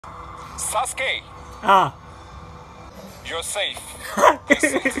Sasuke. Ah. You're safe.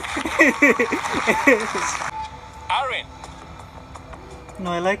 Arin.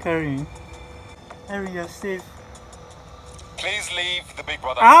 No, I like Arin. Arin, you're safe. Please leave the big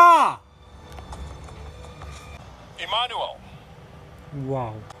brother. Ah! Emmanuel.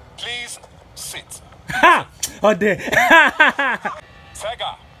 Wow. Please sit. Ha! Oh, there.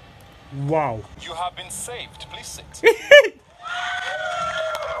 Saga. Wow. You have been saved. Please sit.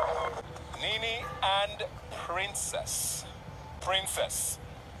 Nini and Princess. Princess.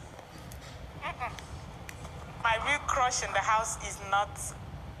 My real crush in the house is not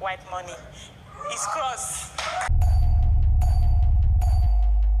white money. It's cross.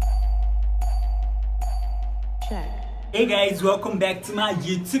 Hey guys, welcome back to my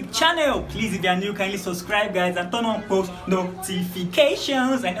YouTube channel. Please, if you are new, kindly subscribe guys and turn on post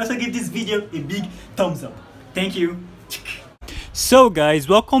notifications, and also give this video a big thumbs up. Thank you. So guys,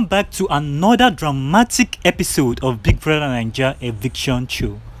 welcome back to another dramatic episode of Big Brother Naija eviction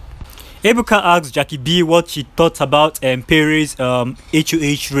show. Ebuka asked Jackie B what she thought about Perry's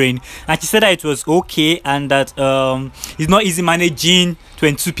HOH reign, and she said that it was okay and that it's not easy managing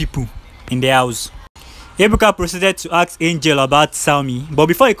 22 people in the house. Ebuka proceeded to ask Angel about Sammy, but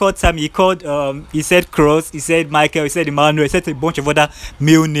before he called Sammy, he called he said Cross, he said Michael, he said Emmanuel, he said a bunch of other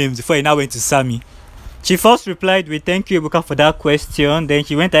male names before he now went to Sammy. She first replied with thank you Ebuka for that question. Then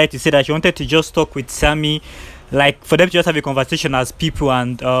she went ahead to say that she wanted to just talk with Sammy, like for them to just have a conversation as people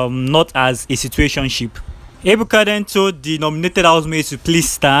and not as a situationship. Ebuka then told the nominated housemates to please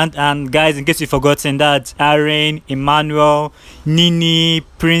stand, and guys, in case you've forgotten, that Arin, Emmanuel, Nini,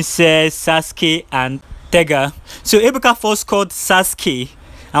 Princess, Sasuke and Tega. So Ebuka first called Sasuke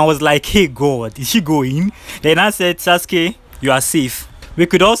and was like, hey God, is she going? Then I said, Sasuke, you are safe. We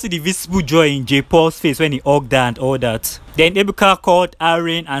could all see the visible joy in J. Paul's face when he hugged her and all that. Then Ebuka called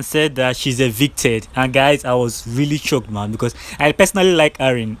Arin and said that she's evicted. And guys, I was really shocked, man, because I personally like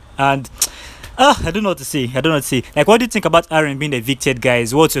Arin. And I don't know what to say. Like, what do you think about Arin being evicted,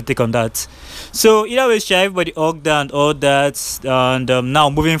 guys? What's your take on that? So either way, everybody hugged her and all that. And now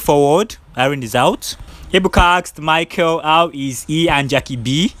moving forward, Arin is out. Ebuka asked Michael how is he and Jackie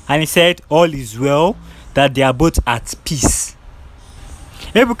B, and he said all is well, that they are both at peace.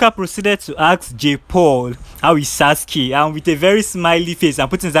 Ebuka proceeded to ask J. Paul how is Sasuke, and with a very smiley face and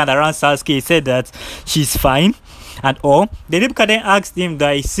putting his hand around Sasuke, he said that she's fine and all. Then Ebuka then asked him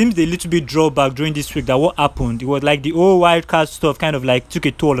that it seems a little bit drawback during this week, that what happened. It was like the whole wild card stuff kind of like took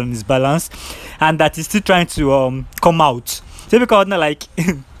a toll on his balance, and that he's still trying to come out. So Ebuka was not like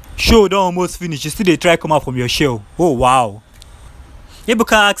show don't almost finish, you still they try come out from your shell. Oh wow.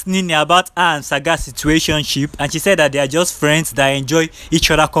 Ebuka asked Nini about her and Saga's situationship, and she said that they are just friends that enjoy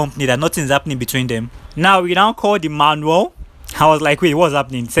each other company, that nothing's happening between them. Now we now called Emmanuel. I was like, wait, what's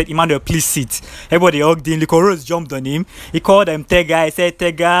happening? He said, Emmanuel, please sit. Everybody hugged him. Rose jumped on him. He called Tega. He said,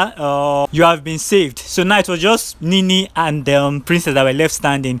 Tega, you have been saved. So now it was just Nini and Princess that were left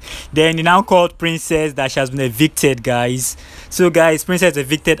standing. Then he now called Princess that she has been evicted, guys. So guys, Princess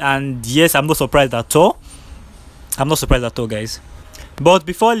evicted, and yes, I'm not surprised at all. Guys. But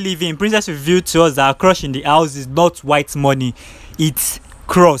before leaving, Princess revealed to us that her crush in the house is not white money, it's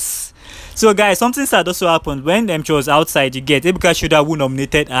Cross. So guys, something sad also happened when she was outside. You get Ebuka showed her who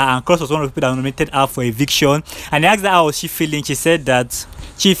nominated her, and Cross was one of the people that nominated her for eviction. And they asked her how was she feeling. She said that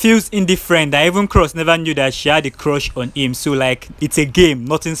she feels indifferent, that even Cross never knew that she had a crush on him. So like, it's a game,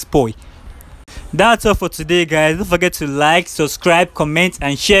 nothing spoil. That's all for today, guys. Don't forget to like, subscribe, comment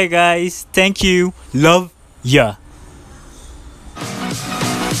and share, guys. Thank you. Love ya.